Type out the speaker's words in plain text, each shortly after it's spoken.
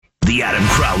The Adam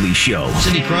Crowley Show.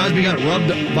 Sidney Crosby got rubbed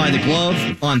by the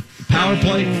glove on power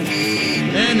play.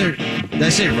 And did I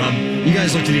say rub? You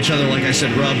guys looked at each other like I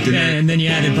said rubbed. And then you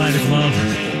added by the glove.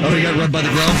 Oh, you got rubbed by the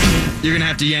glove? You're going to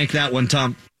have to yank that one,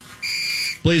 Tom.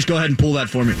 Please go ahead and pull that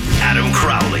for me. Adam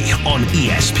Crowley on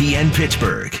ESPN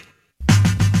Pittsburgh.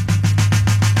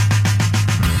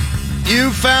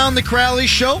 You found the Crowley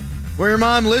Show, where your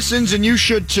mom listens, and you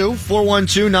should too.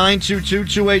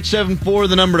 412-922-2874,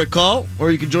 the number to call. Or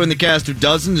you can join the cast of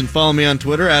dozens and follow me on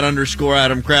Twitter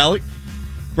 @_Adam Crowley.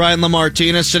 Brian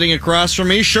LaMartina sitting across from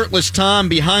me. Shirtless Tom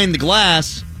behind the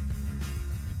glass.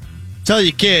 Tell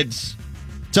your kids,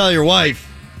 tell your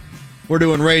wife, we're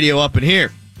doing radio up in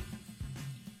here.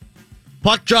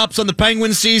 Puck drops on the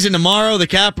Penguins season tomorrow. The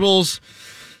Capitals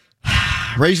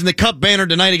raising the cup banner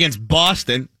tonight against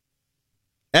Boston.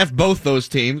 F both those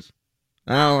teams.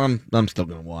 I'm still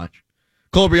going to watch.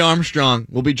 Colby Armstrong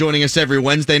will be joining us every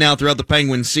Wednesday now throughout the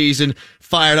Penguins season.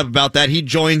 Fired up about that. He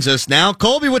joins us now.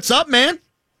 Colby, what's up, man?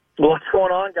 What's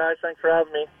going on, guys? Thanks for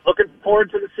having me. Looking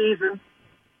forward to the season.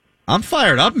 I'm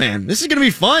fired up, man. This is going to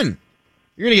be fun.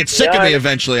 You're going to get sick of me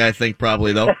eventually, I think,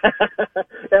 probably, though.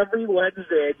 Every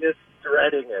Wednesday, just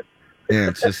dreading it. Yeah,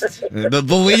 it's just the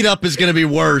lead up is going to be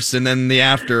worse, and then the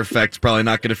after effects probably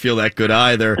not going to feel that good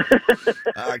either.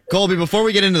 Colby, before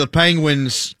we get into the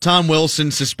Penguins, Tom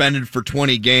Wilson suspended for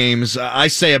 20 games. I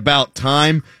say about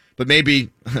time, but maybe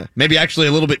actually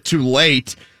a little bit too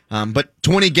late. But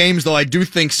 20 games, though, I do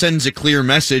think sends a clear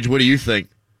message. What do you think?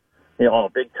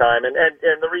 Big time, and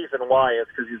the reason why is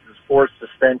because he's forced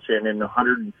suspension in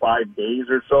 105 days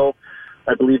or so.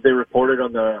 I believe they reported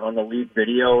on the league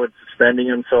video and suspending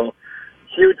him. So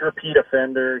huge repeat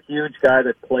offender, huge guy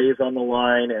that plays on the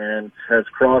line and has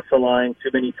crossed the line too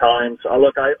many times.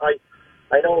 Look, I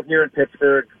know here in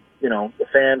Pittsburgh, the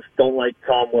fans don't like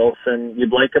Tom Wilson.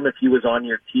 You'd like him if he was on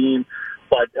your team,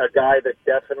 but a guy that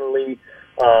definitely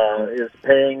is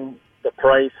paying the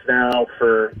price now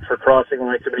for crossing the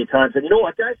line too many times. And you know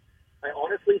what, guys? I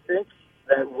honestly think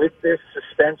that with this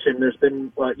suspension, there's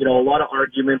been a lot of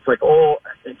arguments like,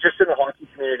 just in the hockey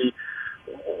community,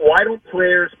 why don't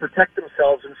players protect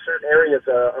themselves in certain areas?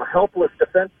 A helpless,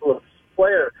 defenseless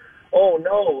player, oh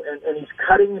no, and he's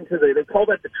cutting into they call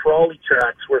that the trolley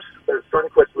tracks where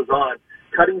Sundqvist was on,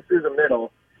 cutting through the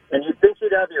middle. And you'd think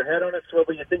you'd have your head on a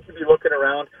swivel, you'd think you'd be looking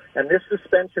around. And this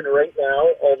suspension right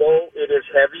now, although it is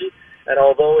heavy, and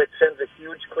although it sends a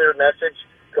huge, clear message,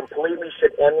 completely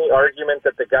should end the argument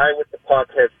that the guy with the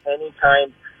puck has any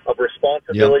kind of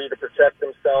responsibility to protect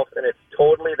himself, and it's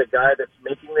totally the guy that's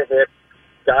making the hit.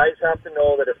 Guys have to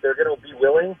know that if they're going to be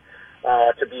willing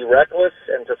to be reckless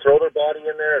and to throw their body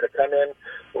in there, to come in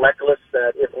reckless,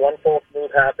 that if one false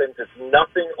move happens, it's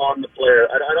nothing on the player.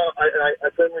 I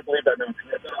firmly believe that now.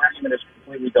 That argument is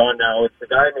completely gone now. It's the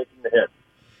guy making the hit.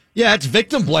 Yeah, it's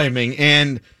victim blaming,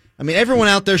 and I mean, everyone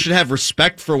out there should have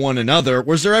respect for one another.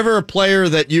 Was there ever a player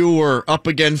that you were up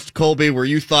against, Colby, where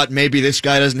you thought maybe this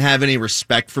guy doesn't have any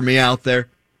respect for me out there?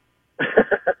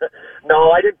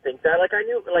 No, I didn't think that. I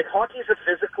knew, hockey's a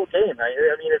physical game.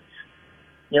 I mean, it's,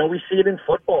 we see it in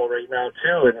football right now,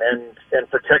 too, and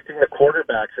protecting the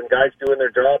quarterbacks and guys doing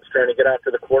their jobs, trying to get after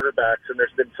the quarterbacks. And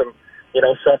there's been some,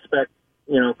 suspect,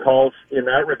 calls in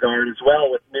that regard as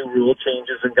well with new rule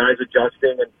changes and guys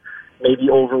adjusting and maybe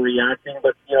overreacting.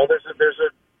 But,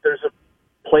 there's a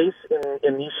place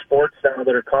in these sports now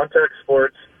that are contact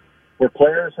sports where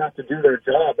players have to do their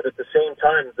job, but at the same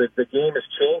time, the game is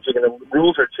changing and the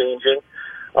rules are changing,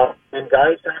 and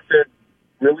guys have to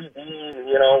really be,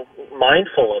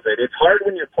 mindful of it. It's hard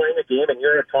when you're playing a game and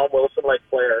you're a Tom Wilson-like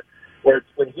player, where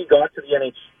when he got to the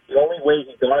NHL, the only way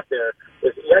he got there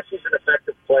is, yes, he's an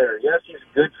effective player. Yes, he's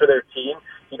good for their team.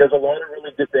 He does a lot of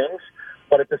really good things,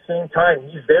 but at the same time,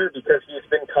 he's there because he's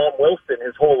been Tom Wilson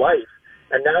his whole life.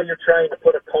 And now you're trying to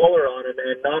put a collar on him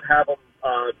and not have him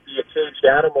be a caged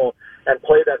animal and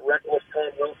play that reckless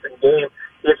Tom Wilson game.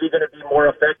 Is he going to be more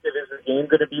effective? Is the game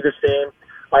going to be the same?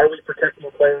 Are we protecting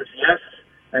players? Yes,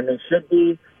 and they should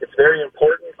be. It's very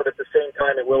important, but at the same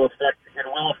time, it will affect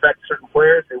certain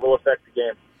players. It will affect the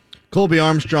game. Colby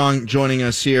Armstrong joining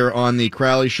us here on the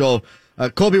Crowley Show.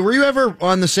 Colby, were you ever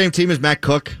on the same team as Matt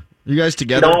Cook? You guys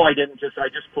together? No, I didn't. I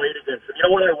just played against him. You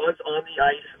know when I was on the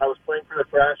ice, I was playing for the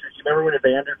Thrashers. You remember when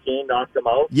Evander Kane knocked him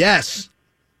out? Yes.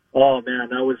 Oh man,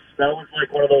 that was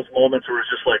like one of those moments where it was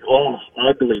just like,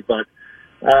 ugly. But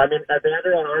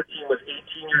Evander on our team was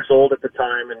 18 years old at the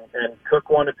time, and Cook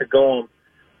wanted to go him.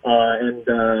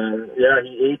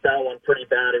 He ate that one pretty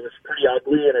bad. It was pretty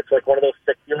ugly, and it's like one of those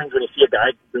sick feelings when you see a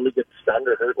guy really get stunned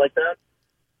or hurt like that.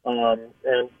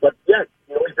 You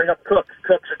bring up Cook.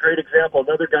 Cook's a great example.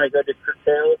 Another guy who had to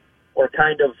curtail or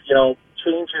kind of,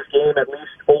 change his game, at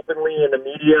least openly in the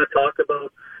media, talk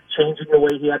about changing the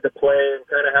way he had to play and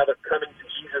kind of have a coming to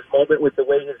Jesus moment with the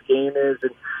way his game is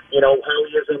and, how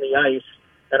he is on the ice.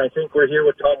 And I think we're here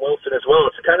with Tom Wilson as well.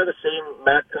 It's kind of the same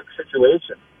Matt Cook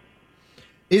situation.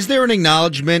 Is there an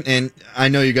acknowledgement, and I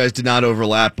know you guys did not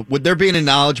overlap, but would there be an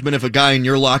acknowledgement if a guy in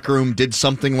your locker room did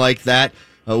something like that,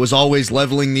 was always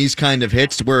leveling these kind of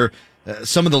hits where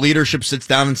some of the leadership sits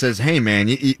down and says, hey, man,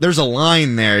 there's a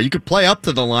line there. You could play up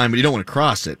to the line, but you don't want to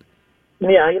cross it.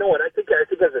 Yeah, you know what? I think as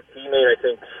a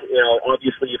teammate,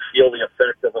 obviously you feel the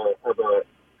effect of a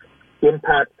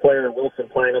impact player. Wilson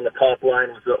playing on the top line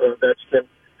was Ovechkin.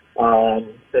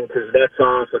 And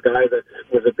Kuznetsov, a guy that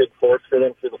was a big force for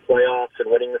them through the playoffs and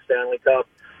winning the Stanley Cup.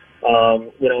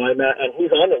 And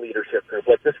he's on the leadership group.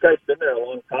 Like, this guy's been there a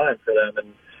long time for them,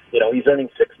 and he's earning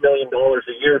 $6 million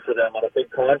a year for them on a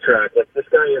big contract. Like, this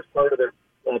guy is part of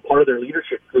their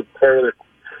leadership group,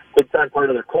 big time part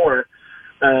of their core.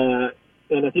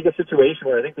 And I think a situation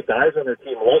where I think the guys on their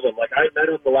team love him. Like, I met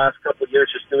him the last couple of years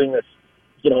just doing this,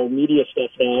 media stuff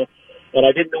now, and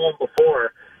I didn't know him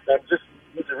before. And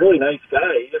he's a really nice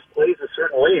guy. He just plays a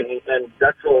certain way, and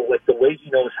that's all, like, the way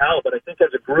he knows how. But I think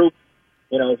as a group,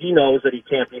 he knows that he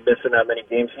can't be missing that many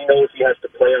games. He knows he has to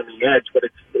play on the edge, but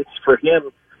it's for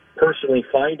him personally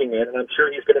finding it. And I'm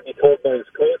sure he's going to be told by his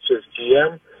coach, his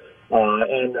GM,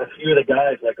 and a few of the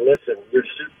guys, like, listen,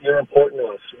 you're important to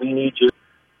us. We need you.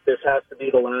 This has to be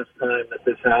the last time that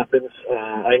this happens.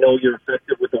 I know you're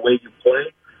effective with the way you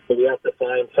play, but we have to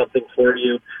find something for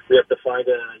you. We have to find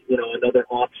another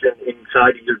option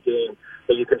inside of your game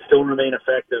that you can still remain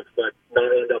effective, but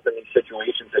not end up in these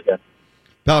situations again.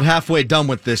 About halfway done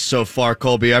with this so far,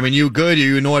 Colby. I mean, you good? Are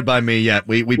you annoyed by me yet?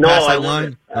 We passed that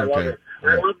line? I love it.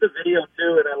 I love the video,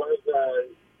 too, and I love the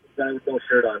guy with no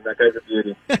shirt on. That guy's a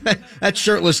beauty. That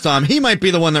shirtless Tom. He might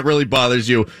be the one that really bothers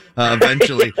you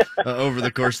eventually over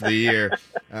the course of the year.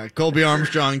 Colby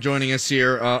Armstrong joining us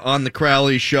here on the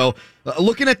Crowley Show.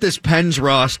 Looking at this Pens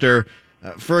roster,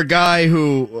 for a guy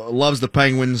who loves the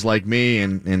Penguins like me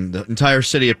and the entire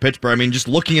city of Pittsburgh, I mean, just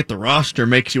looking at the roster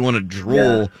makes you want to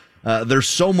drool. Yeah. There's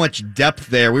so much depth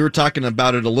there. We were talking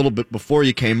about it a little bit before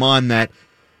you came on, that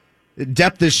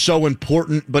depth is so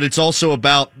important, but it's also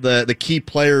about the key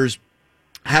players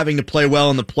having to play well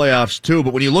in the playoffs too.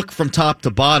 But when you look from top to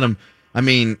bottom, I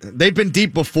mean, they've been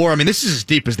deep before. I mean, this is as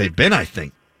deep as they've been, I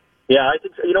think. Yeah, I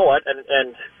think so. You know what?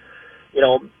 And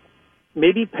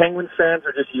maybe Penguins fans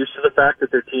are just used to the fact that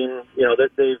their team,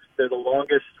 they're the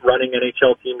longest running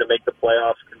NHL team to make the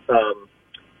playoffs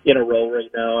in a row right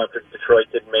now. After Detroit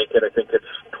didn't make it, I think it's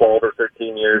 12 or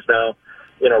 13 years now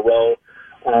in a row.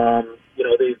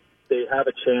 They have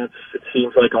a chance, it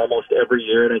seems like, almost every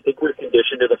year, and I think we're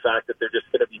conditioned to the fact that they're just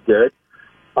going to be good.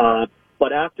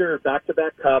 But after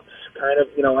back-to-back cups, kind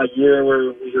of, a year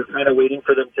where we were kind of waiting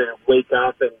for them to wake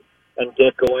up and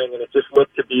get going, and it just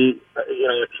looked to be,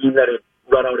 a team that had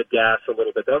run out of gas a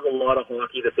little bit. That was a lot of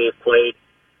hockey that they've played.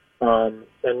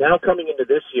 And now coming into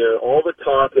this year, all the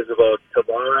talk is about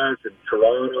Tavares and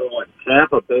Toronto and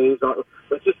Tampa Bay.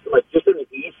 It's just in the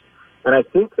East. And I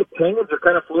think the Penguins are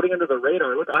kind of floating under the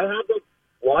radar. Look, I have been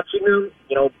watching them,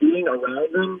 being around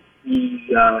them,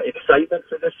 the excitement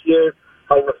for this year,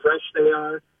 how refreshed they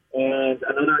are. And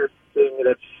another thing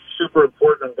that's super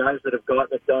important on guys that have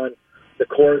gotten it done, the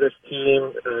core of this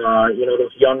team,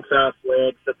 those young, fast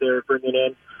legs that they're bringing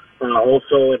in.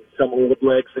 Also, and some old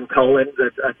legs and Cullen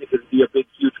that I think would be a big,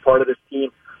 huge part of this team.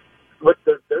 Look,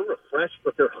 they're refreshed,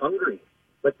 but they're hungry.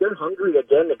 Like, they're hungry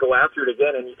again to go after it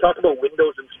again. And you talk about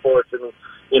windows in sports, and,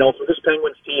 for this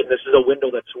Penguins team, this is a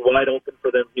window that's wide open for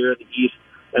them here in the East.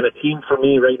 And a team, for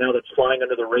me, right now that's flying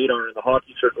under the radar in the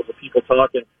hockey circles of people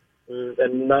talking,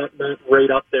 and not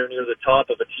right up there near the top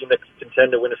of a team that can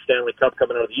contend to win a Stanley Cup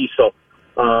coming out of the East. So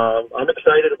I'm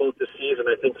excited about this season.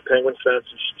 I think the Penguins fans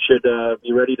should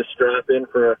be ready to strap in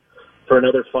for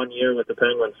another fun year with the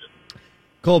Penguins.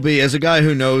 Colby, as a guy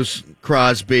who knows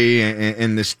Crosby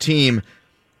and this team,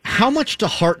 how much to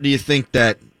heart do you think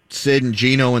that Sid and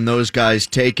Gino and those guys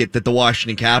take it that the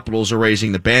Washington Capitals are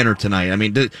raising the banner tonight? I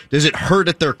mean, does it hurt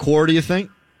at their core, do you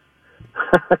think?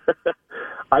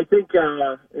 I think,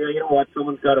 you know what,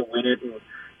 someone's got to win it, and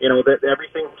that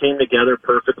everything came together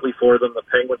perfectly for them. The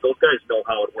Penguins, those guys know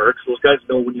how it works. Those guys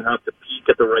know when you have to peak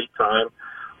at the right time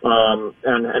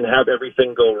and have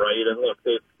everything go right. And look,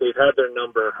 they've had their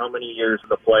number how many years in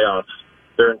the playoffs?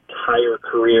 Their entire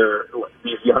career.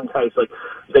 These young guys, like,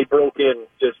 they broke in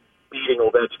just beating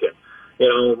Ovechkin,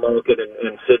 Malkin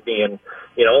and Sidney, and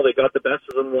they got the best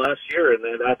of them last year, and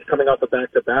that's coming off the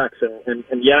back-to-backs. And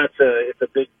yeah, it's a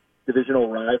big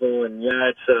divisional rival, and yeah,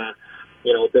 it's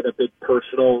been a big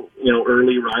personal,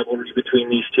 early rivalry between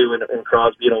these two and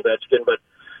Crosby and Ovechkin. But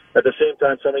at the same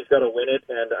time, somebody's got to win it,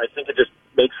 and I think it just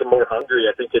makes them more hungry.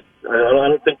 I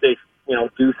don't think they,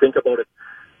 do think about it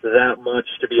that much,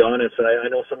 to be honest. And I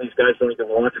know some of these guys don't even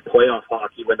want to playoff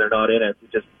hockey when they're not in it.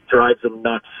 It just drives them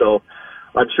nuts. So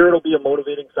I'm sure it'll be a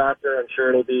motivating factor. I'm sure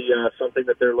it'll be something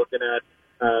that they're looking at.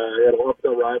 It'll up the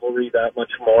rivalry that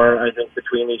much more, I think,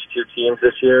 between these two teams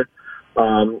this year.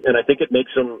 And I think it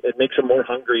makes them more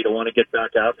hungry to want to get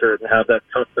back after it and have that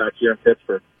tough back here in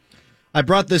Pittsburgh. I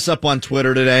brought this up on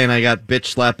Twitter today, and I got bitch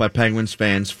slapped by Penguins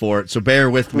fans for it, so bear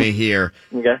with me here.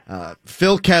 Okay.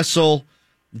 Phil Kessel,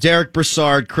 Derek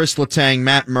Brassard, Chris Letang,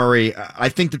 Matt Murray, I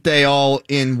think that they all,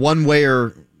 in one way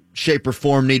or shape or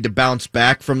form, need to bounce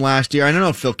back from last year. I don't know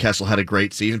if Phil Kessel had a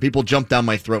great season. People jumped down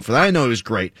my throat for that. I know he was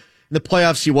great. In the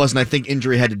playoffs, he wasn't. I think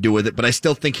injury had to do with it, but I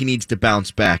still think he needs to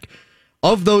bounce back.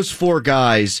 Of those four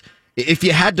guys, if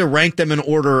you had to rank them in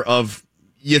order of,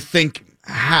 you think,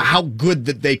 how good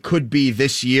that they could be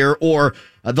this year, or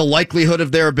the likelihood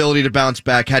of their ability to bounce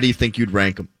back, how do you think you'd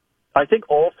rank them? I think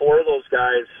all four of those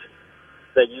guys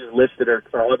that you listed are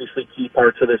obviously key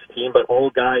parts of this team, but all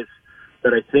guys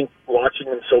that I think, watching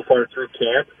them so far through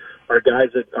camp, are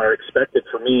guys that are expected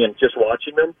for me, and just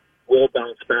watching them, will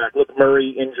bounce back. Look, Murray,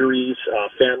 injuries,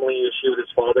 family issue with his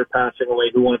father passing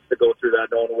away. Who wants to go through that?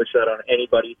 No one wish that on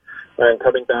anybody. And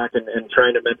coming back and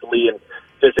trying to mentally and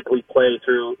physically play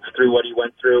through what he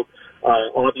went through.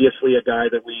 Obviously a guy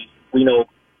that we know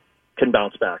can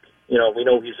bounce back. We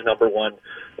know he's the number one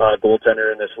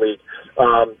goaltender in this league.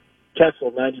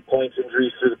 Kessel, 90 points,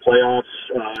 injuries through the playoffs.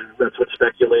 That's what's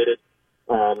speculated.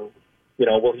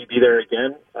 Will he be there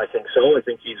again? I think so. I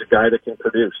think he's a guy that can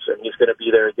produce, and he's going to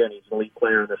be there again. He's an elite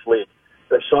player in this league.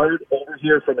 Brassard, over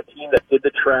here from a team that did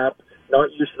the trap, not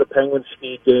used to the Penguins'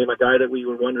 speed game, a guy that we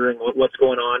were wondering what's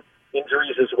going on.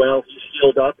 Injuries as well. He's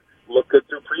healed up. Looked good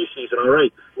through preseason. All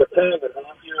right. Letang and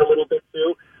off here a little bit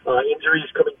too. Injuries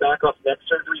coming back off neck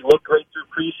surgery. Looked great through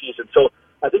preseason. So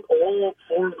I think all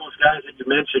four of those guys that you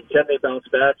mentioned, can they bounce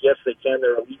back? Yes, they can.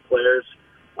 They're elite players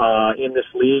in this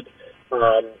league.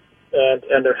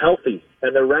 And they're healthy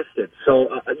and they're rested.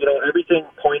 So, everything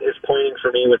is pointing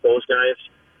for me with those guys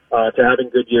to having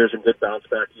good years and good bounce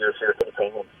back years here for the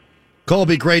Penguins.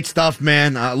 Colby, great stuff,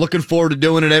 man. Looking forward to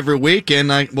doing it every week, and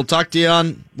we'll talk to you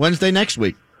on Wednesday next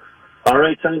week. All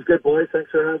right, sounds good, boys.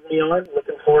 Thanks for having me on.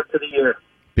 Looking forward to the year.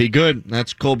 Be good.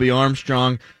 That's Colby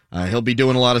Armstrong. He'll be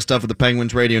doing a lot of stuff with the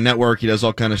Penguins Radio Network. He does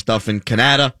all kind of stuff in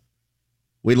Canada.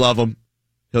 We love him.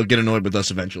 He'll get annoyed with us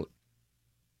eventually.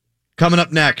 Coming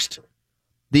up next,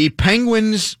 the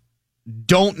Penguins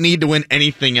don't need to win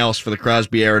anything else for the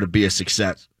Crosby era to be a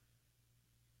success.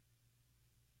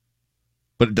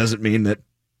 But it doesn't mean that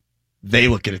they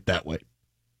look at it that way.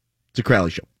 It's a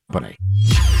Crowley Show. Bye.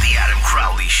 The Adam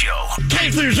Crowley Show.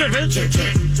 Came through dripping.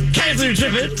 Came through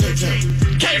dripping.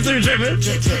 Came through dripping.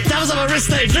 That was on my wrist,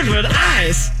 they dripping with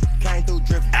ice.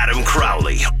 Adam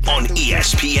Crowley on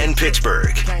ESPN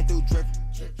Pittsburgh.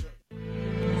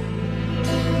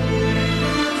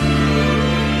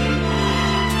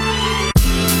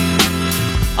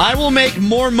 I will make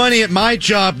more money at my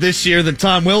job this year than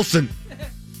Tom Wilson.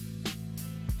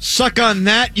 Suck on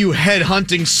that, you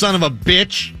head-hunting son of a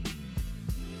bitch.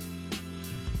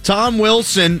 Tom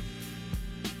Wilson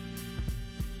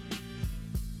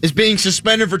is being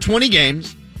suspended for 20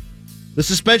 games. The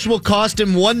suspension will cost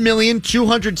him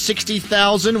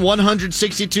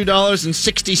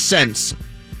 $1,260,162.60.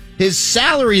 His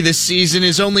salary this season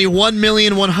is only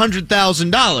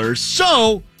 $1,100,000.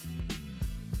 So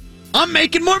I'm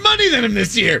making more money than him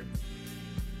this year.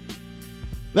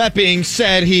 That being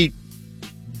said, he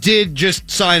did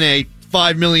just sign a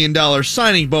 $5 million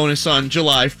signing bonus on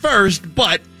July 1st,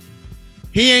 but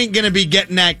he ain't going to be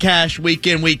getting that cash week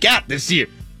in, week out this year.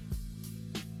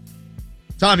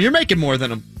 Tom, you're making more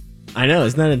than him. I know,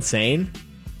 isn't that insane?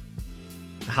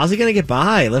 How's he going to get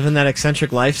by, living that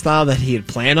eccentric lifestyle that he had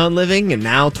planned on living, and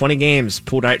now 20 games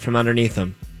pulled right from underneath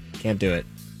him? Can't do it.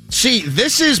 See,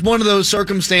 this is one of those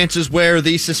circumstances where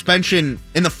the suspension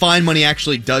and the fine money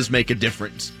actually does make a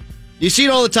difference. You see it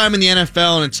all the time in the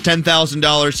NFL, and it's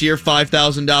 $10,000 here,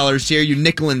 $5,000 here. You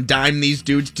nickel and dime these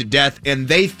dudes to death, and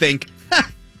they think,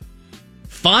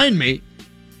 fine me.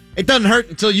 It doesn't hurt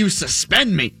until you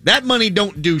suspend me. That money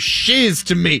don't do shiz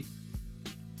to me.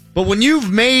 But when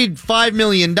you've made $5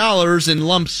 million in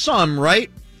lump sum, right?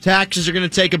 Taxes are going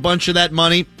to take a bunch of that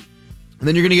money, and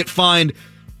then you're going to get fined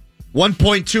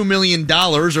 $1.2 million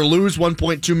or lose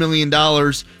 $1.2 million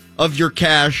of your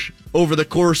cash over the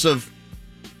course of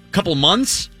a couple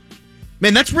months.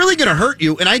 Man, that's really going to hurt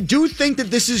you, and I do think that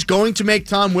this is going to make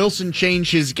Tom Wilson change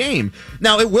his game.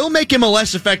 Now, it will make him a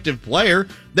less effective player.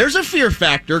 There's a fear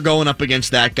factor going up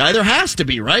against that guy. There has to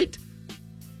be, right?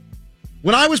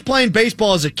 When I was playing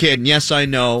baseball as a kid, and yes, I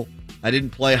know, I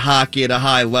didn't play hockey at a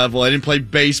high level, I didn't play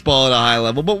baseball at a high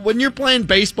level, but when you're playing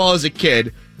baseball as a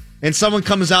kid, and someone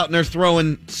comes out and they're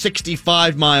throwing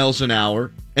 65 miles an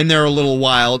hour, and they're a little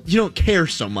wild, you don't care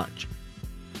so much.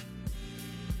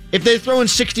 If they're throwing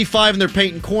 65 and they're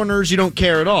painting corners, you don't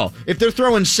care at all. If they're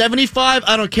throwing 75,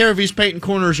 I don't care if he's painting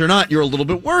corners or not. You're a little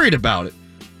bit worried about it.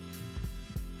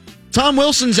 Tom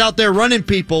Wilson's out there running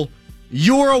people.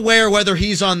 You're aware whether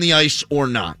he's on the ice or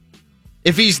not.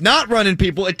 If he's not running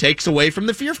people, it takes away from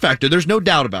the fear factor. There's no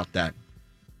doubt about that.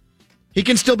 He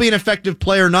can still be an effective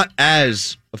player, not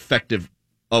as effective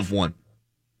of one.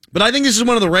 But I think this is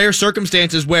one of the rare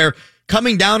circumstances where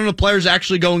coming down on a player is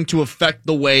actually going to affect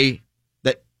the way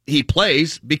he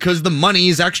plays because the money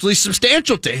is actually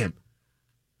substantial to him.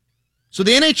 So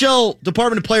the NHL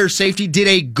Department of Player Safety did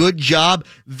a good job.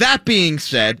 That being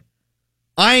said,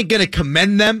 I ain't going to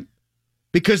commend them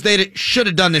because they should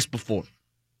have done this before.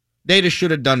 They just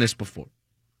should have done this before.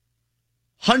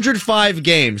 105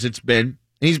 games it's been,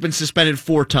 and he's been suspended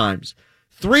 4 times.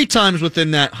 3 times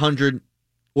within that 100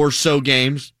 or so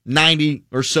games, 90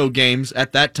 or so games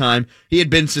at that time, he had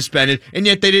been suspended, and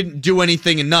yet they didn't do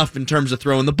anything enough in terms of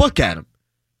throwing the book at him.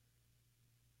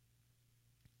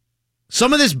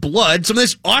 Some of this blood, some of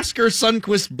this Oscar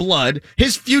Sundqvist blood,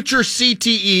 his future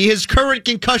CTE, his current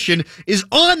concussion, is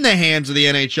on the hands of the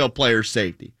NHL Player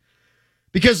Safety.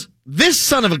 Because this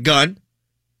son of a gun,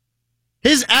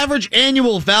 his average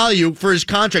annual value for his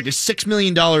contract is $6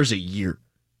 million a year.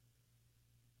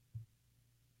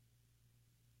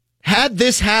 Had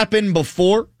this happened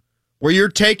before, where you're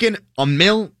taking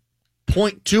 $1.2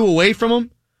 million away from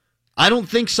him, I don't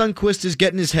think Sundqvist is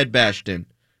getting his head bashed in.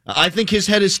 I think his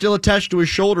head is still attached to his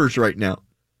shoulders right now.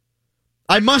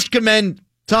 I must commend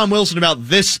Tom Wilson about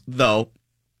this, though.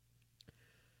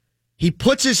 He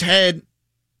puts his head,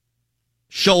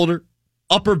 shoulder,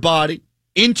 upper body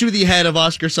into the head of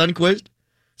Oscar Sundqvist,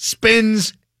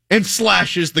 spins, and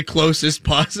slashes the closest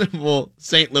possible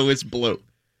St. Louis blue.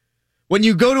 When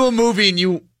you go to a movie and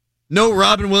you know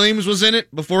Robin Williams was in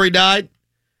it before he died,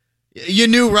 you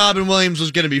knew Robin Williams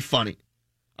was going to be funny.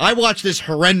 I watched this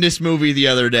horrendous movie the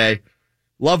other day.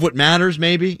 Love What Matters,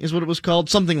 maybe, is what it was called.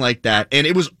 Something like that. And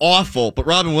it was awful, but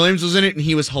Robin Williams was in it and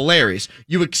he was hilarious.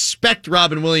 You expect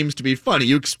Robin Williams to be funny.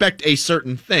 You expect a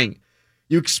certain thing.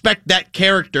 You expect that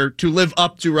character to live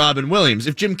up to Robin Williams.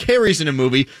 If Jim Carrey's in a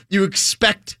movie, you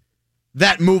expect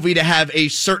that movie to have a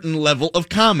certain level of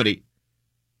comedy.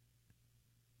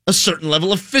 A certain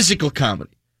level of physical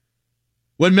comedy.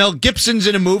 When Mel Gibson's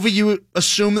in a movie, you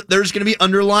assume that there's going to be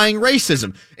underlying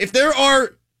racism. If there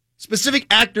are specific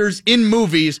actors in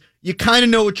movies, you kind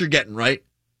of know what you're getting, right?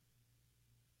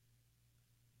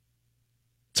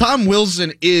 Tom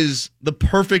Wilson is the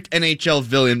perfect NHL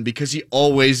villain because he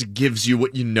always gives you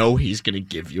what you know he's going to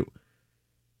give you.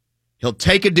 He'll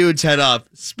take a dude's head off,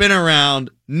 spin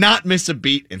around, not miss a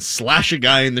beat, and slash a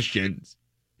guy in the shins.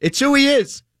 It's who he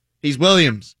is. He's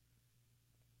Williams.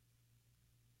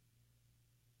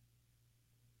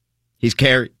 He's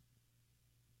Carey.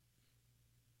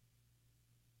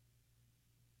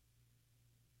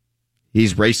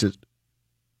 He's racist.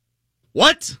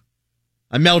 What?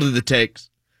 I melded the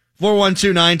takes.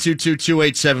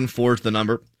 412-922-2874 is the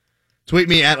number. Tweet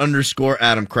me at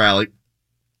 _Adam Crowley.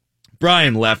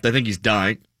 Brian left. I think he's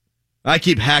dying. I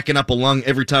keep hacking up a lung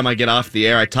every time I get off the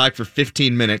air. I talk for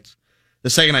 15 minutes. The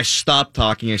second I stop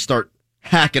talking, I start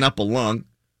hacking up a lung.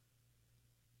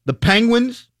 The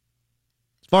Penguins,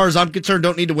 as far as I'm concerned,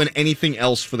 don't need to win anything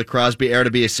else for the Crosby era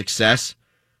to be a success.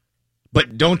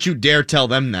 But don't you dare tell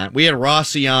them that. We had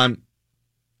Rossi on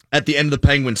at the end of the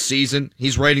Penguins season.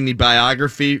 He's writing the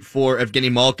biography for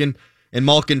Evgeny Malkin, and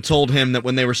Malkin told him that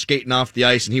when they were skating off the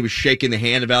ice and he was shaking the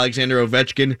hand of Alexander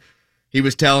Ovechkin, he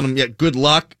was telling him, yeah, good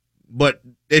luck, but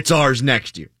it's ours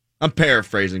next year. I'm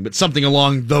paraphrasing, but something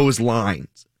along those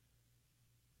lines.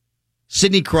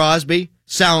 Sidney Crosby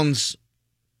sounds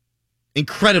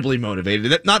incredibly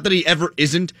motivated. Not that he ever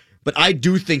isn't, but I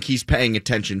do think he's paying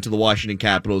attention to the Washington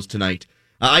Capitals tonight.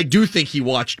 I do think he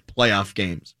watched playoff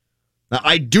games.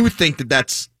 I do think that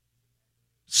that's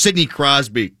Sidney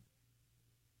Crosby.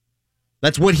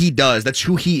 That's what he does. That's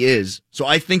who he is. So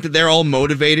I think that they're all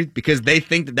motivated because they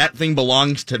think that that thing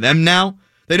belongs to them now.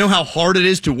 They know how hard it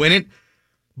is to win it,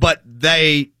 but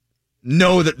they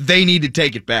know that they need to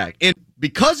take it back. And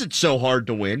because it's so hard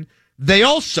to win, they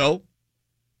also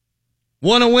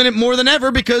want to win it more than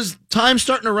ever because time's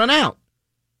starting to run out.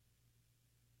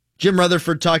 Jim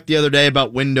Rutherford talked the other day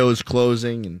about windows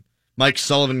closing, and Mike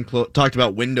Sullivan talked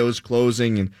about windows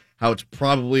closing and how it's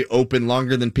probably open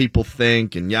longer than people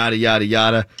think, and yada, yada,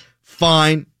 yada.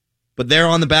 Fine, but they're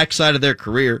on the backside of their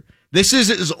career. This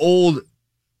is as old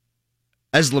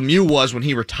as Lemieux was when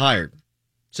he retired.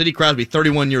 Sidney Crosby,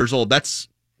 31 years old. That's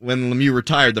when Lemieux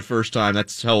retired the first time.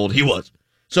 That's how old he was.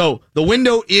 So the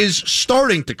window is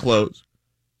starting to close.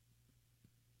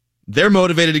 They're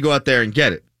motivated to go out there and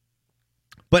get it.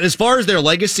 But as far as their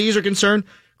legacies are concerned,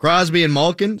 Crosby and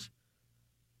Malkins,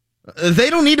 they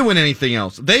don't need to win anything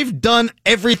else. They've done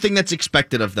everything that's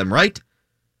expected of them, right?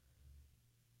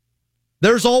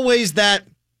 There's always that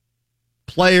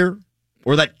player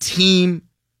or that team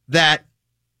that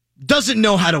doesn't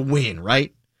know how to win,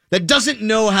 right? That doesn't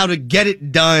know how to get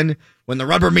it done when the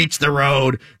rubber meets the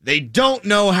road. They don't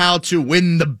know how to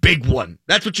win the big one.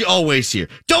 That's what you always hear.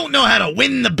 Don't know how to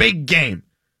win the big game.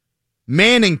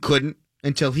 Manning couldn't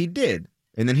until he did.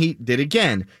 And then he did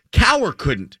again. Cowher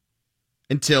couldn't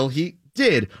until he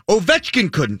did.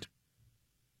 Ovechkin couldn't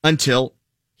until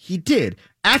he did.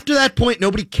 After that point,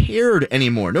 nobody cared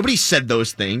anymore. Nobody said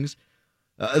those things.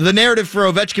 The narrative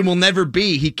for Ovechkin will never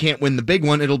be he can't win the big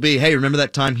one. It'll be, hey, remember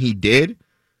that time he did?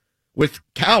 With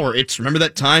Cowher, it's remember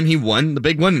that time he won the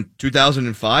big one in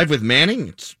 2005 with Manning?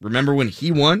 It's remember when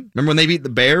he won? Remember when they beat the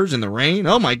Bears in the rain?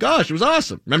 Oh my gosh, it was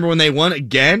awesome. Remember when they won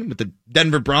again with the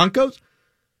Denver Broncos?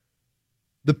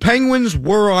 The Penguins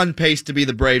were on pace to be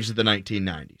the Braves of the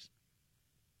 1990s.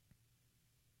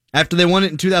 After they won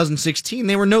it in 2016,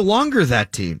 they were no longer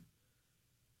that team.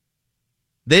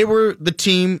 They were the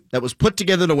team that was put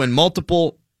together to win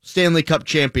multiple Stanley Cup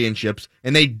championships,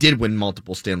 and they did win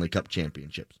multiple Stanley Cup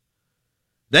championships.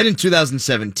 Then in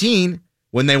 2017,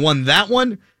 when they won that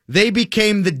one, they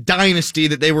became the dynasty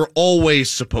that they were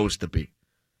always supposed to be.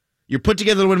 You're put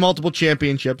together to win multiple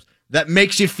championships. That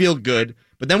makes you feel good.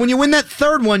 But then when you win that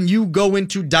third one, you go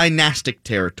into dynastic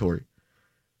territory.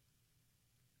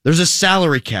 There's a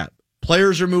salary cap.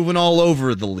 Players are moving all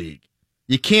over the league.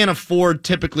 You can't afford,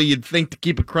 typically, you'd think, to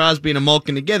keep a Crosby and a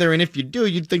Malkin together, and if you do,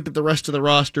 you'd think that the rest of the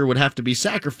roster would have to be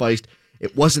sacrificed.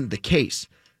 It wasn't the case.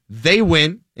 They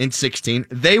win in 16.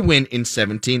 They win in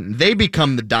 17. They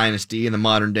become the dynasty in the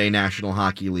modern-day National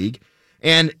Hockey League.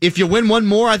 And if you win one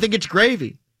more, I think it's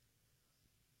gravy.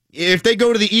 If they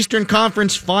go to the Eastern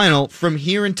Conference Final from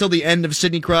here until the end of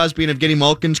Sidney Crosby and Evgeny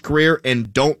Malkin's career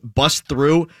and don't bust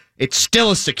through, it's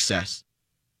still a success.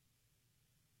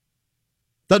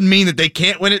 Doesn't mean that they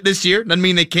can't win it this year. Doesn't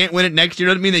mean they can't win it next year.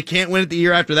 Doesn't mean they can't win it the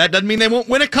year after that. Doesn't mean they won't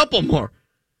win a couple more.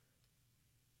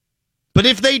 But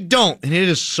if they don't, and it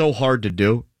is so hard to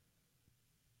do,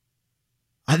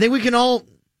 I think we can all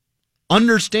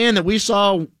understand that we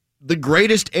saw the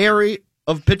greatest era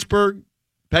of Pittsburgh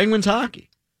Penguins hockey.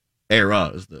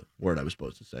 Era is the word I was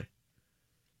supposed to say.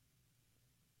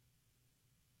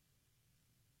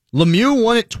 Lemieux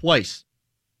won it twice.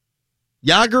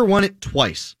 Jagr won it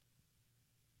twice.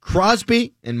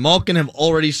 Crosby and Malkin have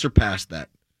already surpassed that.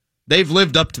 They've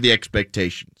lived up to the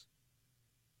expectations.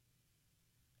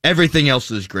 Everything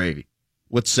else is gravy.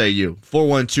 What say you?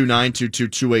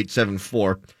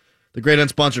 412-922-2874. The great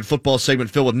unsponsored football segment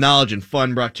filled with knowledge and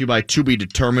fun brought to you by To Be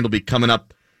Determined will be coming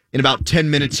up in about 10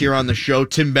 minutes here on the show.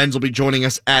 Tim Benz will be joining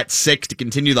us at 6 to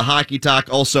continue the hockey talk.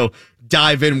 Also,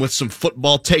 dive in with some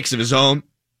football takes of his own.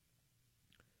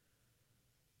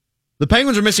 The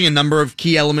Penguins are missing a number of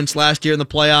key elements last year in the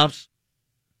playoffs.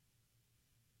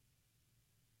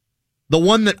 The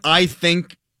one that I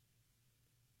think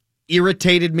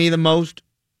irritated me the most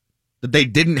that they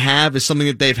didn't have is something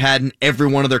that they've had in every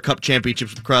one of their cup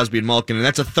championships with Crosby and Malkin, and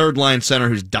that's a third-line center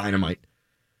who's dynamite.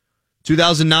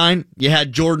 2009, you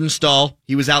had Jordan Staal.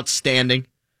 He was outstanding.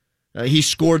 He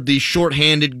scored the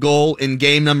shorthanded goal in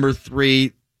game number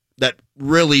 3 that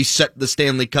really set the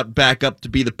Stanley Cup back up to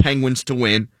be the Penguins to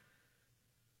win.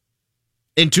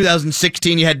 In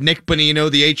 2016, you had Nick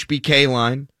Bonino, the HBK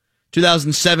line.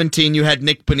 2017, you had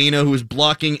Nick Bonino, who was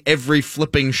blocking every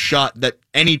flipping shot that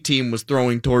any team was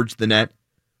throwing towards the net.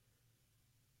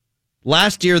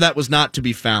 Last year, that was not to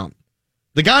be found.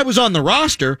 The guy was on the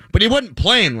roster, but he wasn't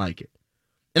playing like it.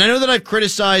 And I know that I've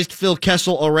criticized Phil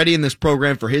Kessel already in this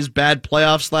program for his bad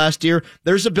playoffs last year.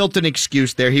 There's a built-in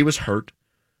excuse there. He was hurt.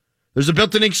 There's a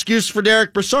built-in excuse for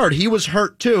Derek Brassard. He was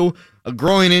hurt too. A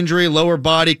groin injury, lower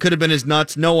body, could have been his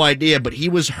nuts, no idea. But he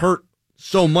was hurt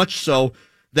so much so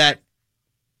that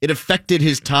it affected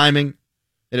his timing.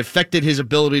 It affected his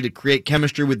ability to create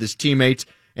chemistry with his teammates.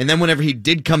 And then whenever he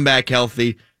did come back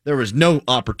healthy, there was no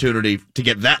opportunity to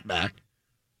get that back.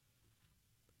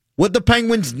 What the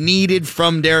Penguins needed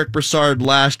from Derek Brassard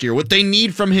last year, what they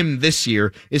need from him this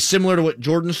year, is similar to what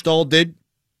Jordan Staal did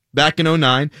back in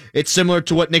 2009. It's similar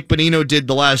to what Nick Bonino did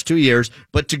the last 2 years.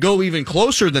 But to go even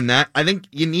closer than that, I think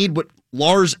you need what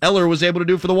Lars Eller was able to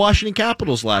do for the Washington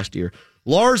Capitals last year.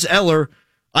 Lars Eller,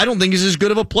 I don't think is as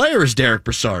good of a player as Derek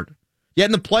Brassard. Yet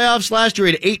in the playoffs last year,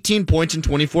 he had 18 points in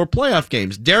 24 playoff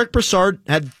games. Derek Brassard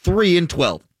had 3 in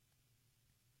 12.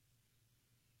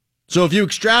 So if you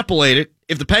extrapolate it,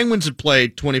 if the Penguins had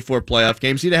played 24 playoff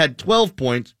games, he'd have had 12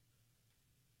 points.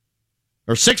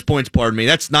 Or 6 points, pardon me.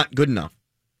 That's not good enough.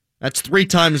 That's 3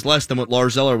 times less than what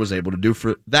Lars Eller was able to do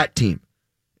for that team.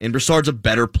 And Brassard's a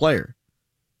better player.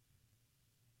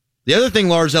 The other thing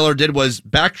Lars Eller did was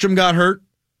Backstrom got hurt,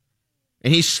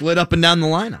 and he slid up and down the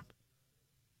lineup.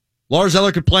 Lars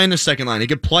Eller could play in the second line. He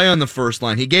could play on the first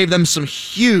line. He gave them some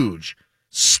huge,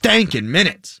 stankin'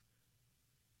 minutes.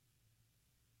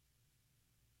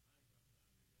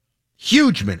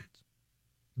 Huge minutes.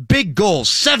 Big goals,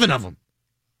 7 of them.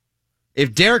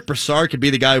 If Derek Brassard could be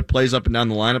the guy who plays up and down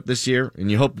the lineup this year, and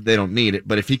you hope that they don't need it,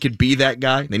 but if he could be that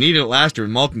guy, they needed it last year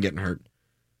with Malkin getting hurt,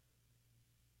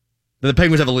 then the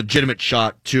Penguins have a legitimate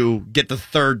shot to get the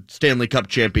 3rd Stanley Cup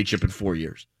championship in 4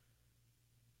 years.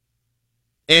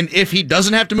 And if he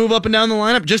doesn't have to move up and down the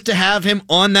lineup, just to have him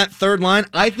on that third line,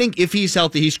 I think if he's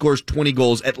healthy, he scores 20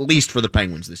 goals at least for the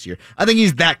Penguins this year. I think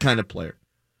he's that kind of player.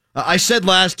 I said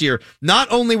last year,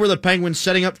 not only were the Penguins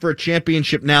setting up for a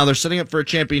championship now, they're setting up for a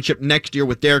championship next year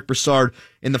with Derek Brassard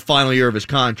in the final year of his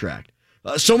contract.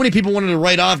 So many people wanted to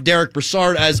write off Derek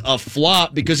Brassard as a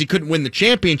flop because he couldn't win the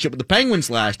championship with the Penguins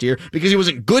last year because he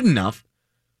wasn't good enough.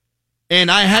 And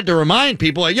I had to remind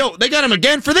people, like, yo, they got him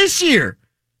again for this year.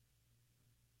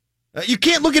 You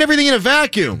can't look at everything in a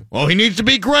vacuum. Oh, he needs to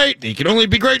be great. He can only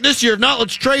be great this year. If not,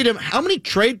 let's trade him. How many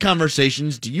trade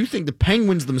conversations do you think the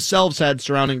Penguins themselves had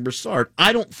surrounding Brassard?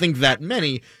 I don't think that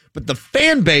many, but the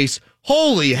fan base,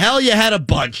 holy hell, you had a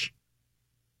bunch.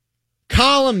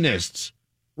 Columnists,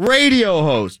 radio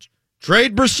hosts,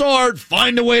 trade Brassard,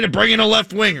 find a way to bring in a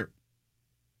left winger.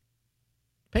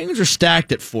 Penguins are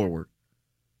stacked at forward.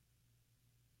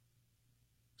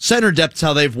 Center depth's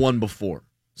how they've won before.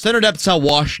 Center depth's how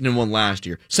Washington won last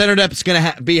year. Center depth's going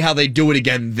to be how they do it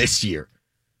again this year.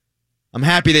 I'm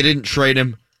happy they didn't trade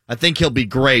him. I think he'll be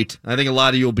great. I think a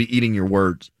lot of you will be eating your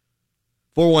words.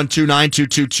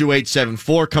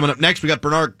 412-922-2874. Coming up next, we got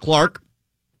Bernard Clark,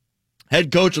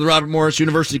 head coach of the Robert Morris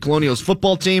University Colonials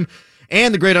football team,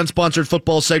 and the great unsponsored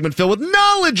football segment filled with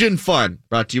knowledge and fun.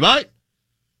 Brought to you by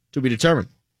To Be Determined.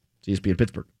 It's ESPN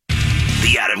Pittsburgh.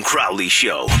 The Adam Crowley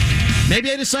Show.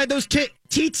 Maybe I decide those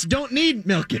teats don't need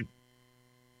milking.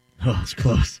 Oh, it's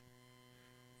close.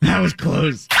 That was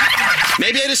close.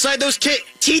 Maybe I decide those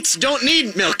teats don't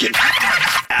need milking.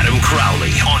 Adam Crowley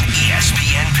on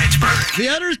ESPN Pittsburgh. The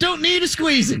udders don't need a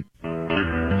squeezing.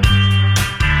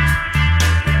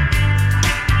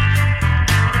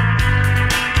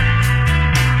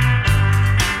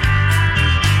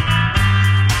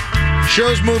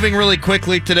 Show's moving really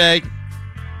quickly today.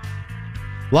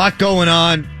 A lot going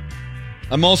on.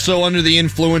 I'm also under the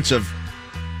influence of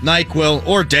NyQuil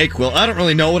or Dayquil. I don't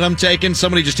really know what I'm taking.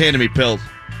 Somebody just handed me pills.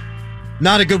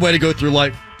 Not a good way to go through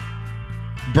life.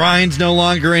 Brian's no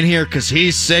longer in here because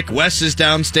he's sick. Wes is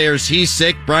downstairs. He's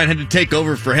sick. Brian had to take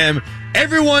over for him.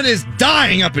 Everyone is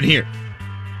dying up in here.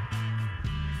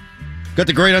 Got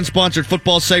the great unsponsored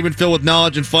football segment filled with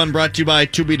knowledge and fun brought to you by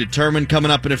To Be Determined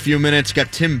coming up in a few minutes.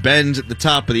 Got Tim Benz at the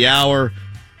top of the hour.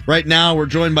 Right now, we're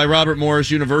joined by Robert Morris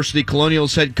University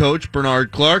Colonials head coach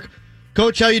Bernard Clark.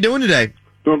 Coach, how you doing today?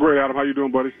 Doing great, Adam. How you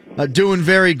doing, buddy? Doing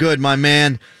very good, my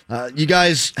man. You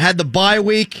guys had the bye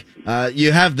week.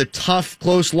 You have the tough,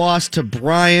 close loss to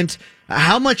Bryant.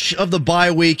 How much of the bye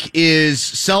week is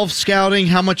self-scouting?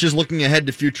 How much is looking ahead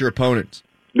to future opponents?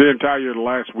 The entire year, the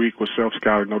last week was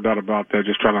self-scouting, no doubt about that.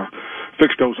 Just trying to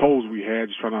fix those holes we had,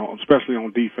 just trying to, especially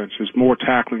on defense. It's more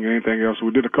tackling than anything else.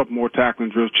 We did a couple more tackling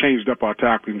drills, changed up our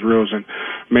tackling drills, and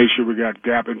made sure we got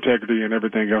gap integrity and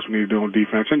everything else we need to do on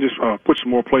defense. And just put some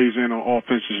more plays in on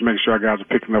offense, just make sure our guys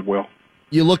are picking up well.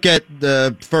 You look at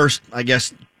the first, I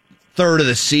guess, third of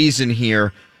the season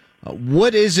here.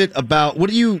 What is it about? What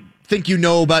do you think you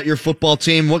know about your football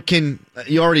team? What can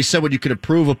you already said what you could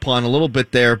improve upon a little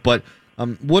bit there, but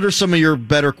what are some of your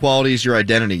better qualities, your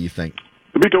identity, you think?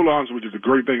 To be totally honest with you, the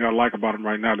great thing I like about them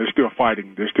right now, they're still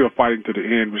fighting. They're still fighting to the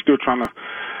end. We're still trying to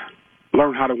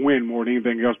learn how to win more than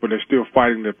anything else, but they're still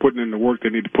fighting. They're putting in the work they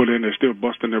need to put in. They're still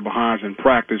busting their behinds in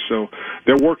practice. So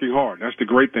they're working hard. That's the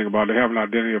great thing about it. They have an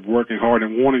identity of working hard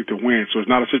and wanting to win. So it's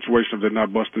not a situation of they're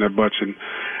not busting their butts and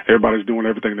everybody's doing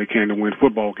everything they can to win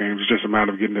football games. It's just a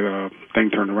matter of getting the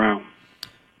thing turned around.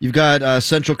 You've got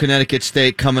Central Connecticut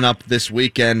State coming up this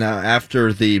weekend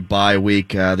after the bye week,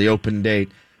 the open date.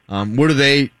 What do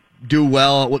they do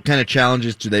well? What kind of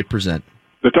challenges do they present?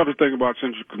 The toughest thing about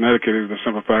Central Connecticut is the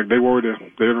simple fact they're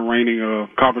the reigning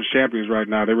conference champions right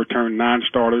now. They returned 9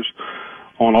 starters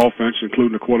on offense,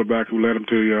 including the quarterback who led them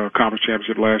to the conference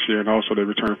championship last year, and also they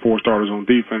returned 4 starters on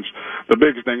defense. The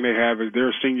biggest thing they have is they're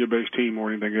a senior-based team more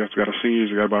than anything else. They got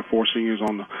they got about 4 seniors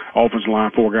on the offensive line,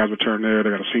 4 guys returned there. They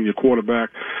got a senior quarterback.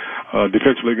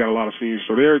 Defensively, got a lot of seniors.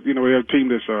 So they're a team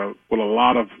that's with a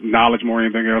lot of knowledge more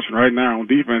than anything else. And right now on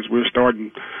defense, we're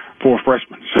starting 4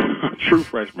 freshmen, true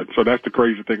freshmen. So that's the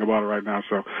crazy thing about it right now.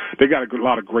 So they got a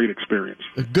lot of great experience.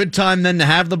 A good time then to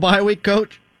have the bye week,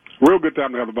 Coach? Real good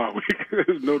time to have a bye week.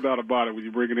 There's no doubt about it. When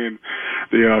you're bringing in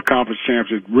the conference champs,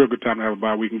 it's a real good time to have a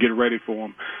bye week and get ready for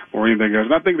them or anything else.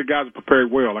 And I think the guys are prepared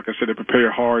well. Like I said, they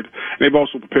prepared hard. And they've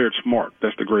also prepared smart.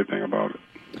 That's the great thing about it.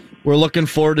 We're looking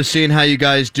forward to seeing how you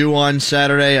guys do on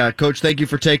Saturday. Coach, thank you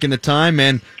for taking the time,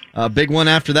 and big one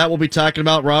after that, we'll be talking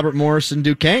about Robert Morris and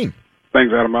Duquesne.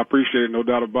 Thanks, Adam. I appreciate it, no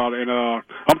doubt about it. And I'm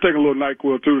taking a little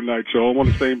NyQuil too tonight, so I'm on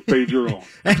the same page you're on.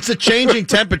 It's a changing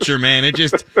temperature, man.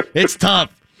 It's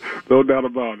tough. No doubt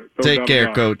about it. Take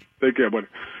care, Coach. Take care, buddy.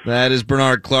 That is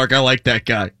Bernard Clark. I like that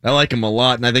guy. I like him a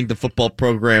lot, and I think the football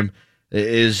program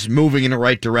is moving in the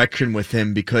right direction with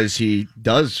him because he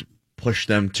does push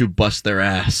them to bust their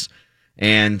ass.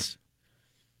 And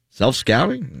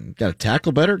self-scouting, got to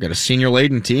tackle better, got a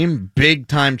senior-laden team,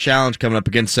 big-time challenge coming up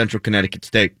against Central Connecticut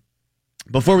State.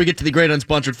 Before we get to the great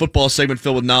unsponsored football segment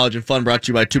filled with knowledge and fun brought to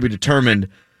you by To Be Determined,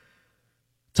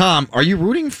 Tom, are you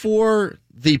rooting for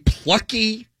the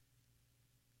plucky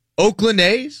Oakland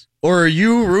A's, or are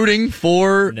you rooting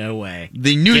for No way.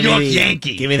 the New York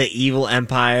Yankees? Give me the evil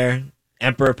empire,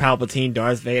 Emperor Palpatine,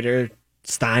 Darth Vader,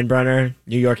 Steinbrenner,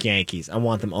 New York Yankees. I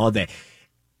want them all day.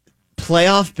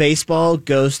 Playoff baseball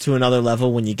goes to another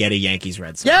level when you get a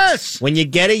Yankees-Red Sox. Yes! When you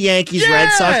get a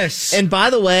Yankees-Red Sox. And by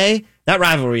the way, that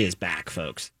rivalry is back,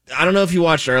 folks. I don't know if you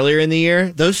watched earlier in the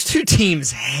year. Those two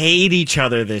teams hate each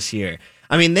other this year.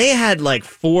 I mean, they had like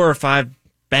 4 or 5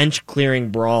 bench-clearing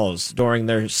brawls during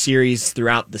their series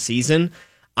throughout the season.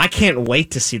 I can't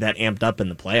wait to see that amped up in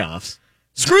the playoffs.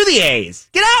 Screw the A's.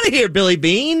 Get out of here, Billy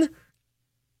Bean.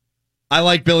 I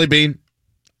like Billy Bean.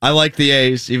 I like the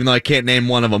A's, even though I can't name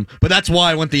one of them. But that's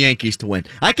why I want the Yankees to win.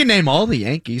 I can name all the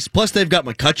Yankees. Plus, they've got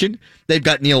McCutchen. They've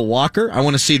got Neil Walker. I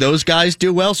want to see those guys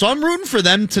do well. So I'm rooting for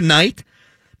them tonight.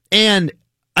 And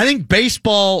I think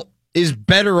baseball is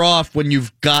better off when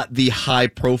you've got the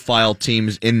high-profile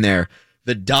teams in there.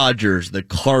 The Dodgers, the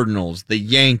Cardinals, the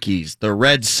Yankees, the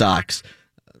Red Sox,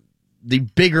 the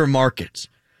bigger markets.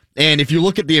 And if you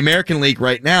look at the American League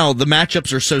right now, the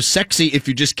matchups are so sexy if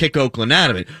you just kick Oakland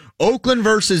out of it. Oakland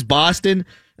versus Boston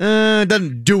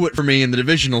doesn't do it for me in the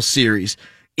divisional series.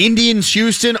 Indians,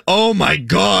 Houston, oh my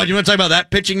God. You want to talk about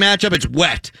that pitching matchup? It's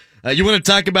wet. You want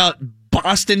to talk about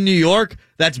Boston, New York?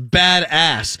 That's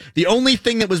badass. The only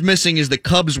thing that was missing is the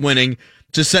Cubs winning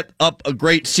to set up a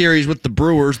great series with the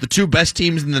Brewers, the 2 best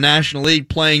teams in the National League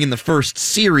playing in the first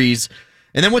series.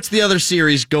 And then what's the other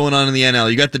series going on in the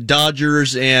NL? You got the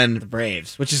Dodgers and the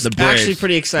Braves, which is the Braves. actually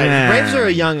pretty exciting. The Braves are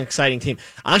a young, exciting team.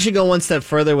 I'll actually go one step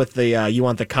further with the you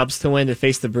want the Cubs to win to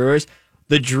face the Brewers.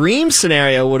 The dream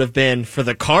scenario would have been for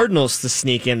the Cardinals to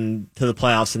sneak into the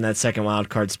playoffs in that second wild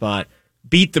card spot,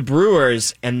 beat the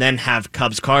Brewers, and then have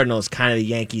Cubs-Cardinals, kind of the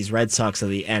Yankees-Red Sox of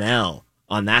the NL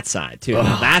on that side, too.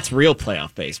 Now, that's real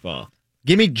playoff baseball.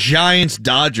 give me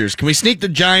Giants-Dodgers. Can we sneak the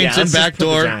Giants in back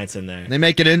door? The Giants in there. They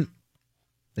make it in?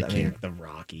 They I can't. mean, the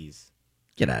Rockies.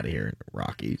 Get out of here,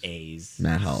 Rockies. A's.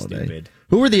 Matt Holliday. Stupid.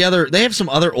 Who are the other? They have some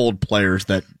other old players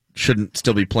that shouldn't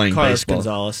still be playing Carlos baseball.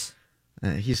 Gonzalez.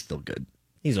 He's still good.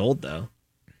 He's old, though.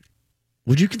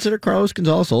 Would you consider Carlos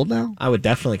Gonzalez old now? I would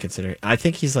definitely consider it. I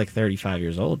think he's like 35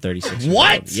 years old, 36 years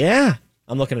What? old. Yeah.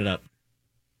 I'm looking it up.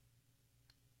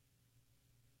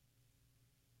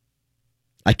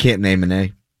 I can't name an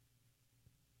A.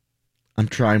 I'm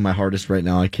trying my hardest right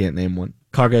now. I can't name one.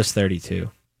 Cargo's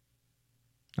 32.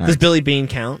 All Does right. Billy Bean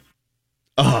count?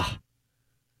 Oh.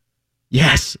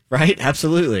 Yes. Right?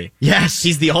 Absolutely. Yes.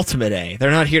 He's the ultimate A.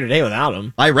 They're not here today without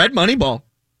him. I read Moneyball.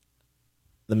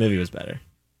 The movie was better.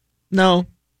 No.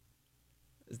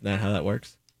 Isn't that how that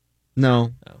works?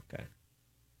 No. Oh, okay.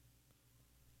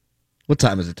 What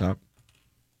time is it, Tom?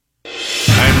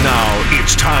 And now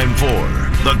it's time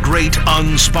for the great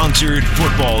unsponsored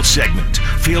football segment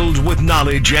filled with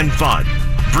knowledge and fun.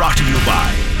 Brought to you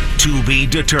by To Be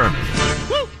Determined.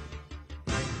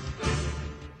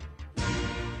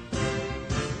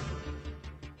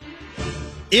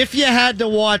 If you had to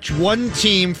watch one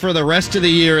team for the rest of the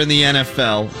year in the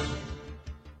NFL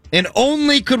and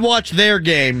only could watch their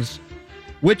games,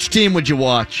 which team would you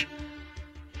watch?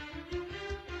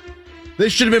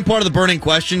 This should have been part of the burning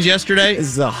questions yesterday. This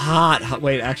is a hot.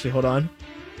 Wait, actually, hold on.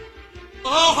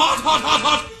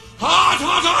 Oh,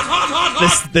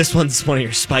 hot. This one's one of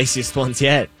your spiciest ones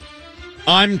yet.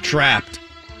 I'm trapped.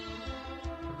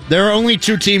 There are only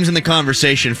 2 teams in the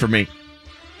conversation for me.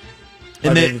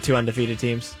 Are they the 2 undefeated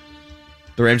teams?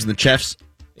 The Rams and the Chiefs?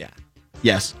 Yeah.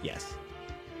 Yes. Yes.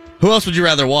 Who else would you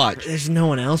rather watch? There's no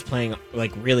one else playing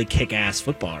like really kick-ass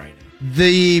football right now.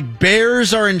 The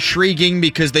Bears are intriguing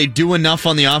because they do enough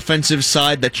on the offensive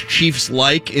side that Chiefs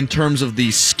like in terms of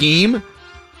the scheme.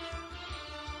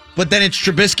 But then it's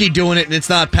Trubisky doing it, and it's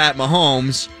not Pat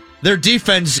Mahomes. Their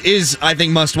defense is, I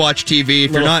think, must-watch TV.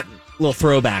 If you're not... Little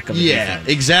throwback of the defense.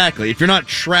 Exactly. If you're not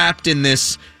trapped in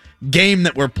this game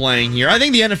that we're playing here. I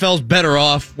think the NFL's better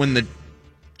off when the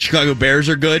Chicago Bears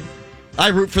are good. I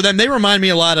root for them. They remind me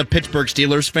a lot of Pittsburgh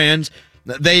Steelers fans.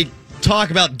 They talk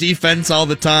about defense all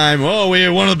the time. Oh, we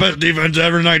have one of the best defenses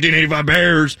ever, 1985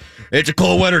 Bears. It's a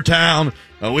cold, weather town.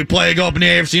 We play go up in the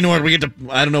AFC North. We get to,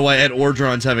 I don't know why Ed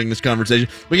Orgeron's having this conversation.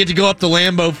 We get to go up to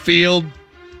Lambeau Field.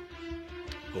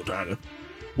 Go Tigers.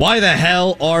 Why the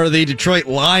hell are the Detroit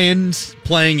Lions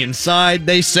playing inside,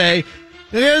 they say?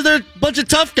 They're a bunch of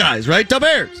tough guys, right? The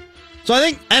Bears. So I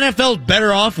think NFL's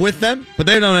better off with them, but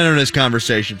they don't enter this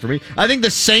conversation for me. I think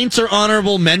the Saints are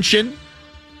honorable mention.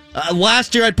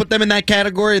 Last year I'd put them in that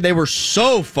category. They were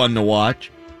so fun to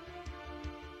watch.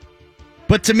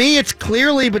 But to me, it's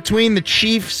clearly between the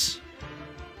Chiefs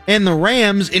and the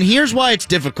Rams, and here's why it's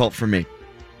difficult for me.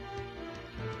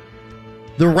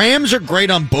 The Rams are great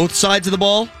on both sides of the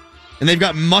ball, and they've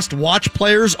got must-watch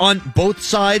players on both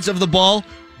sides of the ball.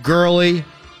 Gurley,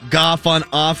 Goff on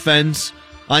offense.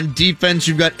 On defense,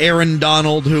 you've got Aaron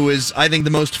Donald, who is, I think,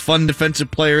 the most fun defensive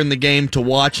player in the game to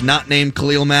watch, not named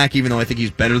Khalil Mack, even though I think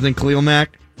he's better than Khalil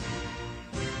Mack.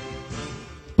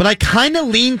 But I kind of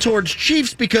lean towards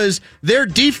Chiefs because their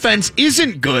defense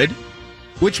isn't good,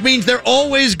 which means they're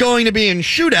always going to be in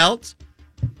shootouts.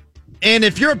 And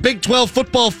if you're a Big 12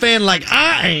 football fan like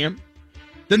I am,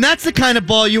 then that's the kind of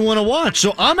ball you want to watch.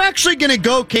 So I'm actually going to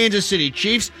go Kansas City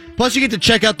Chiefs. Plus, you get to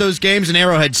check out those games in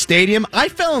Arrowhead Stadium. I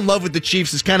fell in love with the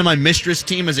Chiefs as kind of my mistress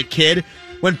team as a kid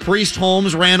when Priest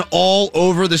Holmes ran all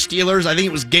over the Steelers. I think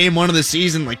it was game 1 of the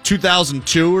season, like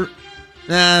 2002.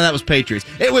 That was Patriots.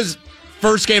 It was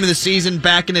first game of the season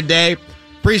back in the day.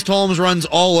 Priest Holmes runs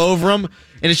all over them,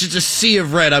 and it's just a sea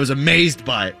of red. I was amazed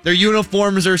by it. Their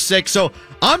uniforms are sick, so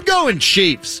I'm going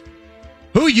Chiefs.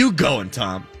 Who you going,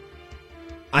 Tom?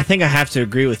 I think I have to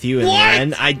agree with you in What?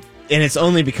 the end. And it's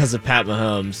only because of Pat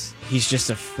Mahomes. He's just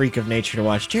a freak of nature to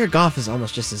watch. Jared Goff is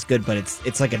almost just as good, but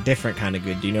it's like a different kind of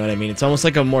good. Do you know what I mean? It's almost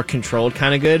like a more controlled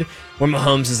kind of good, where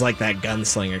Mahomes is like that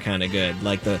gunslinger kind of good.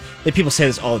 Like the people say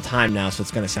this all the time now, so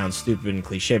it's going to sound stupid and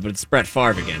cliche, but it's Brett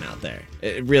Favre again out there.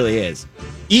 It really is.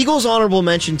 Eagles honorable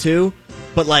mention too,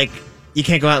 but like you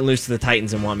can't go out and lose to the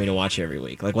Titans and want me to watch every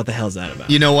week. Like what the hell is that about?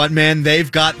 You know what, man?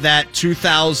 They've got that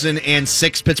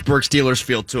 2006 Pittsburgh Steelers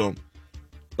feel to them.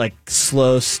 Like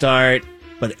slow start,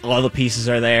 but all the pieces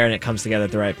are there and it comes together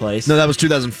at the right place. No, that was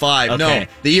 2005. Okay. No,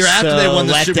 the year after they won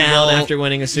the let Super down Bowl. after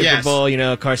winning a Super Yes. Bowl. You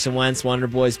know, Carson Wentz, Wonder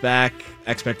Boy's back.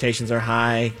 Expectations are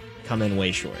high. Come in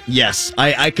way short. Yes,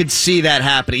 I could see that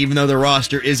happening, even though the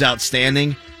roster is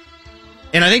outstanding.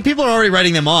 And I think people are already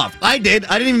writing them off. I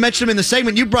didn't even mention them in the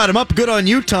segment. You brought them up. Good on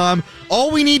you, Tom. All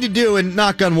we need to do, and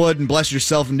knock on wood and bless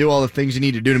yourself and do all the things you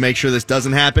need to do to make sure this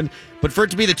doesn't happen. But for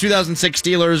it to be the 2006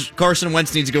 Steelers, Carson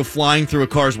Wentz needs to go flying through a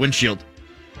car's windshield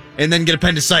and then get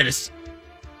appendicitis.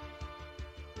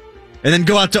 And then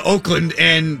go out to Oakland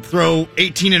and throw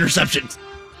 18 interceptions.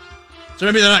 So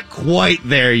maybe they're not quite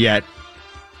there yet.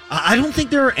 I don't think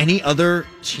there are any other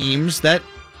teams that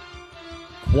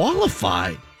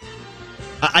qualify.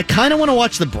 I kind of want to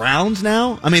watch the Browns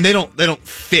now. I mean, they don't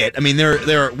fit. I mean,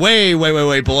 they're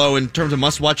way below in terms of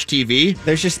must-watch TV.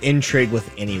 There's just intrigue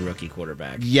with any rookie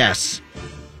quarterback. Yes.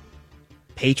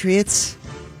 Patriots?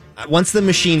 Once the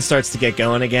machine starts to get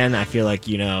going again, I feel like,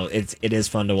 it is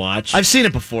fun to watch. I've seen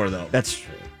it before, though. That's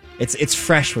true. It's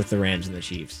fresh with the Rams and the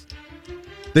Chiefs.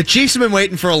 The Chiefs have been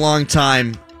waiting for a long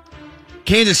time.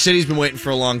 Kansas City's been waiting for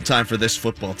a long time for this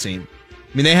football team.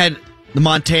 I mean, they had the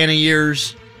Montana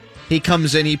years. He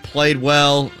comes in, he played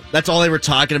well. That's all they were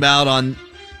talking about on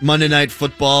Monday Night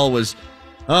Football was,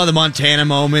 the Montana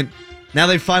moment. Now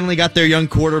they finally got their young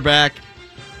quarterback.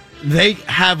 They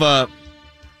have a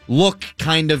look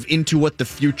kind of into what the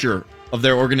future of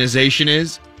their organization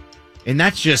is. And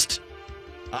that's just,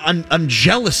 I'm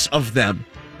jealous of them.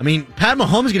 I mean, Pat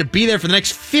Mahomes is going to be there for the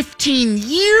next 15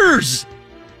 years.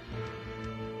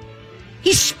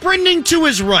 He's sprinting to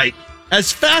his right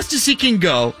as fast as he can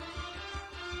go.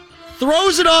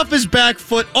 Throws it off his back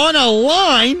foot on a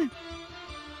line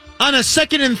on a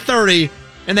 2nd and 30,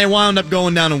 and they wound up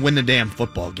going down and win the damn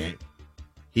football game.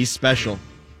 He's special.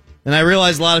 And I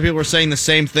realize a lot of people were saying the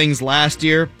same things last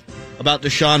year about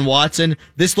Deshaun Watson.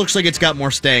 This looks like it's got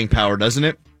more staying power, doesn't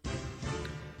it?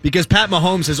 Because Pat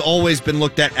Mahomes has always been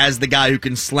looked at as the guy who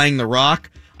can slang the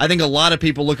rock. I think a lot of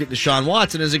people look at Deshaun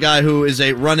Watson as a guy who is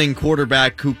a running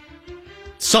quarterback who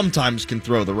sometimes can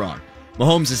throw the rock.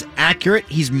 Mahomes is accurate.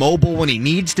 He's mobile when he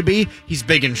needs to be. He's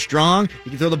big and strong. He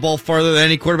can throw the ball farther than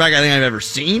any quarterback I think I've ever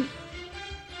seen.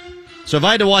 So if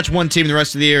I had to watch one team the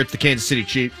rest of the year, it's the Kansas City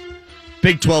Chiefs.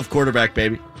 Big 12 quarterback,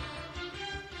 baby.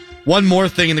 One more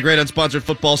thing in the great unsponsored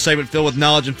football segment filled with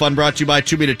knowledge and fun brought to you by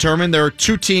To Be Determined. There are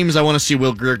 2 teams I want to see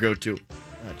Will Grier go to.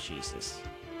 Oh, Jesus.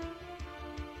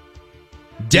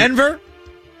 Denver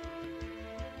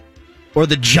or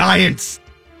the Giants?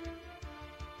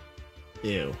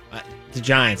 Ew. The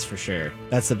Giants, for sure.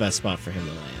 That's the best spot for him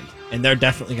to land. And they're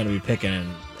definitely going to be picking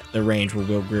in the range where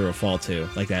Will Grier will fall to,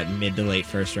 like that mid to late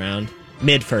first round.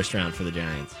 Mid-first round for the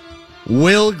Giants.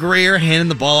 Will Grier handing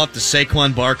the ball off to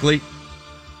Saquon Barkley?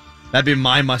 That'd be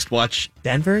my must-watch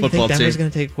Denver? You football think Denver's team.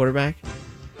 going to take a quarterback?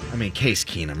 I mean, Case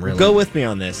Keenum, really. Go with me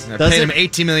on this. I paid him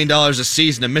 $18 million a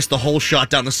season to miss the whole shot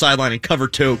down the sideline and cover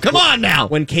 2. Come on now!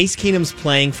 When Case Keenum's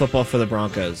playing football for the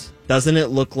Broncos, doesn't it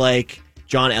look like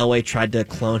John Elway tried to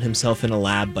clone himself in a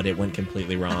lab, but it went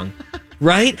completely wrong?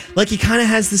 Right? Like, he kind of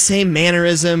has the same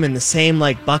mannerism and the same,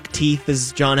 like, buck teeth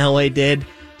as John Elway did,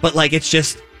 but, like, it's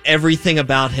just everything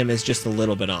about him is just a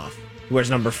little bit off. He wears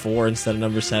number 4 instead of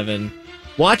number 7.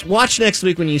 Watch next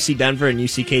week when you see Denver and you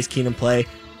see Case Keenum play.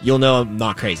 You'll know I'm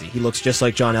not crazy. He looks just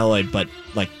like John Elway, but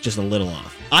like just a little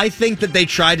off. I think that they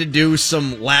tried to do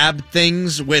some lab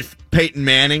things with Peyton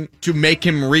Manning to make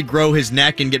him regrow his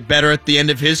neck and get better at the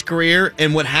end of his career.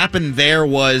 And what happened there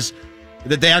was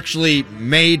that they actually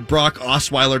made Brock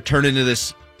Osweiler turn into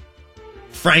this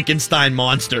Frankenstein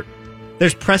monster.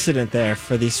 There's precedent there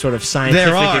for these sort of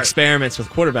scientific experiments with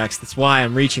quarterbacks. That's why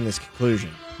I'm reaching this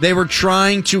conclusion. They were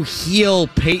trying to heal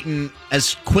Peyton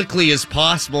as quickly as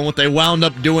possible, and what they wound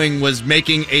up doing was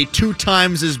making a 2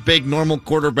 times as big normal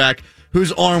quarterback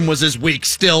whose arm was as weak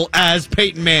still as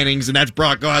Peyton Manning's, and that's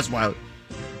Brock Osweiler.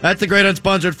 That's the great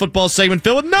unsponsored football segment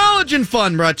filled with knowledge and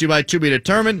fun, brought to you by To Be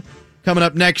Determined. Coming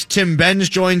up next, Tim Benz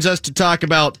joins us to talk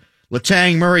about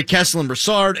Letang, Murray, Kessel, and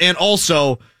Broussard, and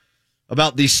also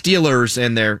about the Steelers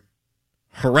and their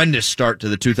horrendous start to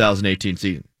the 2018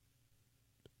 season.